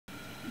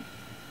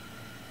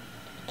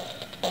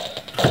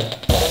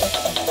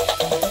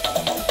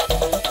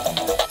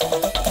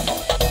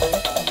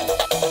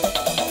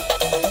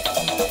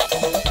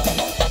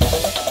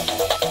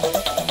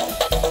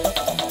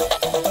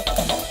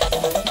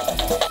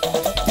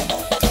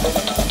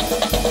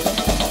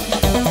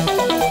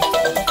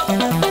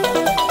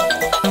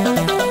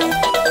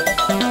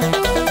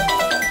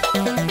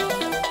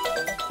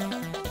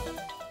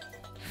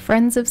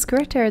Friends of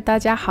Skritter, 大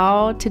家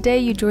好! Today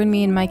you join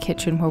me in my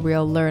kitchen where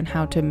we'll learn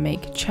how to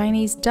make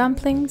Chinese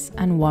dumplings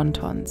and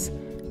wontons,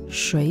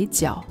 水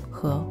饺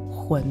和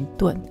馄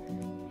饨.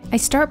 I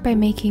start by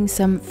making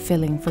some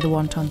filling for the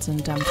wontons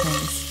and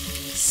dumplings,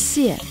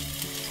 馅.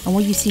 And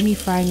what you see me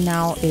frying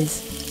now is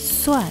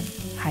蒜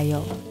还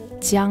有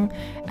姜.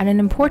 And an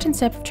important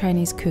step of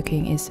Chinese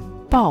cooking is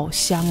爆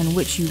香, in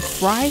which you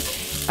fry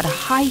at a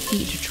high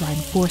heat to try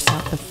and force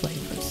out the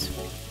flavors.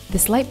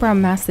 This light brown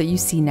mass that you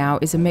see now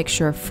is a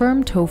mixture of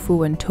firm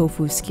tofu and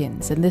tofu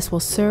skins, and this will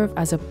serve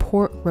as a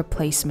pork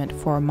replacement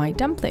for my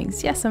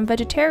dumplings. Yes, I'm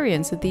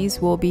vegetarian, so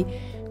these will be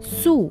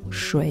素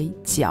水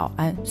饺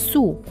and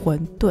素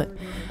馄饨.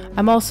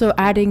 I'm also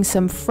adding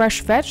some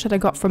fresh veg that I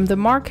got from the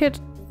market.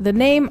 The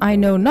name I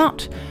know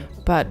not,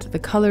 but the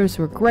colors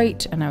were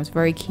great and I was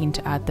very keen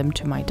to add them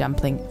to my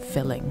dumpling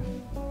filling.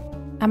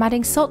 I'm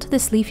adding salt to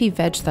this leafy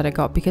veg that I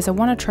got because I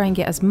want to try and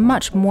get as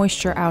much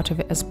moisture out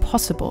of it as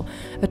possible.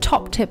 A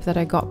top tip that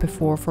I got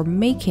before for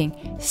making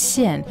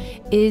馅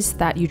is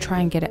that you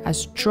try and get it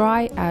as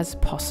dry as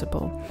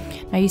possible.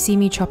 Now you see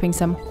me chopping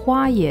some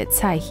花椰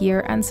菜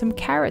here and some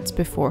carrots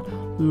before,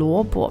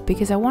 萝卜,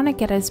 because I want to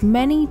get as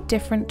many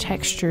different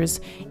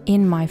textures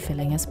in my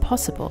filling as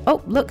possible.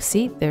 Oh, look,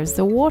 see, there's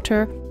the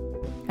water.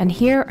 And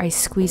here I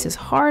squeeze as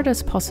hard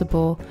as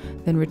possible,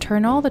 then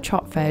return all the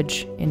chopped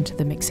veg into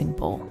the mixing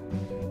bowl.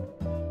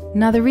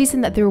 Now the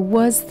reason that there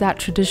was that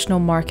traditional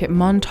market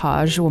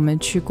montage, 我们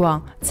去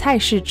逛菜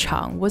市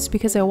场, was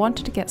because I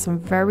wanted to get some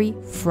very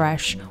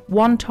fresh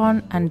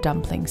wonton and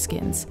dumpling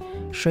skins,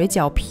 水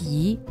饺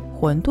皮,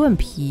 馄饨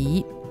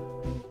皮.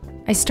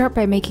 I start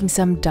by making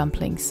some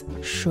dumplings,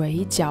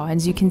 水饺.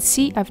 As you can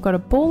see, I've got a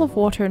bowl of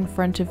water in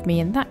front of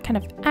me, and that kind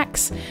of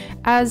acts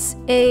as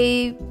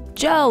a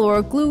gel or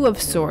a glue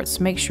of sorts,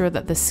 make sure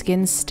that the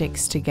skin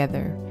sticks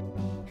together.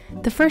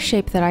 The first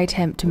shape that I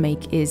attempt to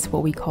make is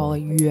what we call a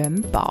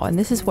元宝, and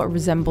this is what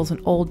resembles an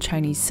old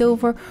Chinese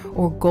silver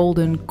or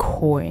golden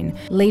coin.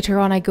 Later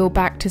on, I go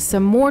back to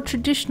some more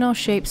traditional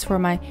shapes for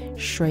my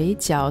水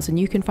饺, and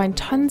you can find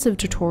tons of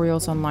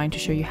tutorials online to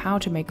show you how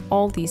to make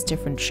all these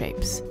different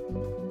shapes.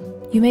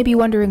 You may be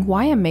wondering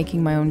why I'm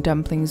making my own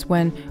dumplings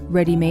when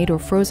ready-made or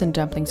frozen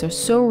dumplings are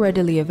so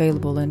readily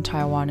available in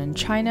Taiwan and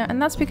China,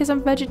 and that's because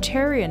I'm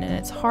vegetarian and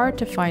it's hard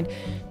to find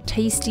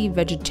tasty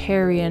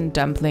vegetarian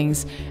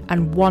dumplings,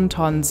 and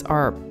wontons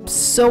are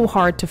so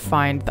hard to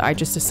find that I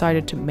just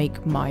decided to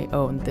make my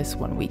own this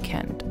one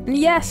weekend. And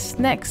yes,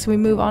 next we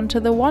move on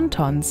to the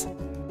wontons.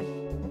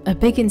 A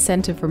big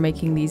incentive for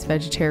making these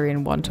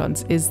vegetarian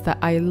wontons is that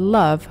I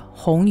love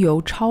红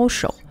油抄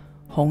手,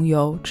 红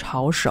油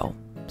抄手.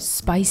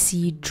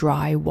 Spicy,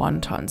 dry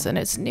wontons, and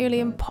it's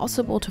nearly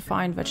impossible to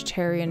find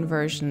vegetarian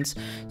versions,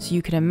 so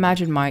you can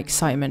imagine my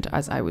excitement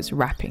as I was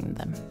wrapping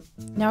them.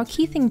 Now, a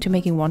key thing to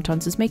making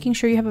wontons is making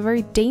sure you have a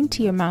very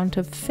dainty amount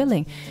of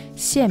filling.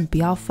 馅不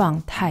要放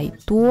太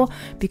多,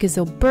 because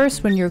they'll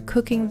burst when you're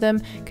cooking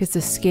them because the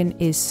skin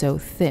is so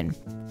thin.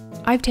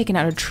 I've taken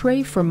out a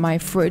tray from my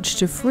fridge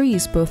to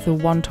freeze both the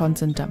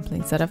wontons and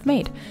dumplings that I've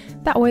made.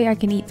 That way I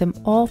can eat them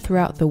all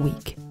throughout the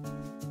week.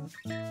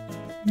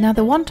 Now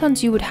the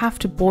wontons you would have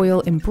to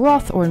boil in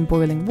broth or in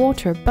boiling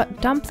water,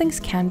 but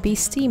dumplings can be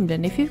steamed,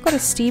 and if you've got a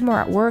steamer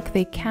at work,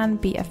 they can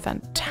be a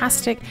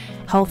fantastic,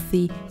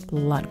 healthy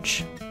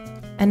lunch.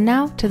 And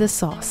now to the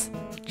sauce,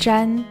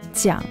 蘸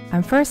酱.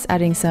 I'm first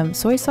adding some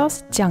soy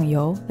sauce, 酱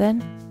油,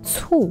 then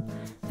醋,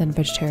 then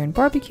vegetarian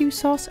barbecue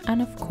sauce,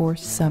 and of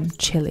course some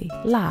chili,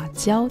 辣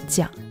椒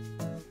酱.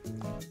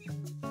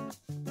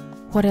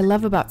 What I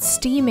love about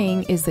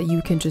steaming is that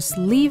you can just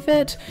leave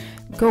it,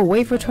 go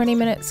away for 20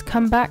 minutes,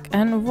 come back,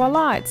 and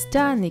voila, it's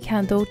done. 你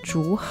看都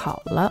煮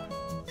好了.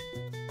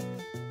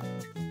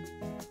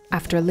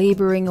 After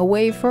laboring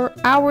away for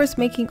hours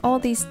making all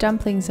these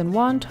dumplings and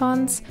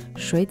wontons,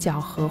 水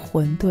饺和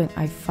馄饨,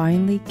 I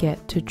finally get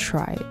to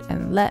try it.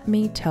 And let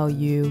me tell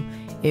you,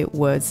 it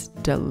was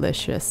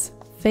delicious.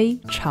 非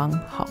常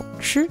好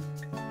吃.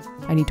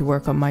 I need to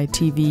work on my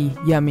TV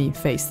yummy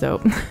face though.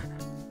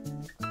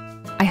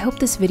 I hope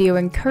this video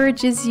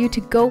encourages you to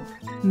go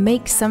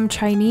make some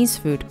Chinese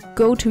food.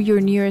 Go to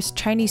your nearest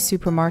Chinese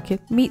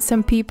supermarket, meet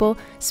some people,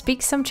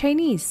 speak some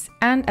Chinese,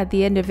 and at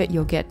the end of it,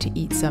 you'll get to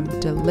eat some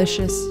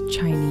delicious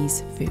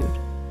Chinese food.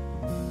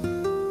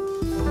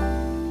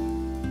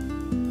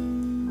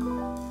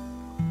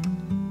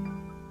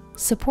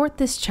 Support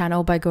this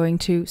channel by going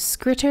to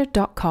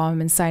skritter.com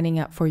and signing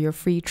up for your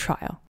free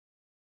trial.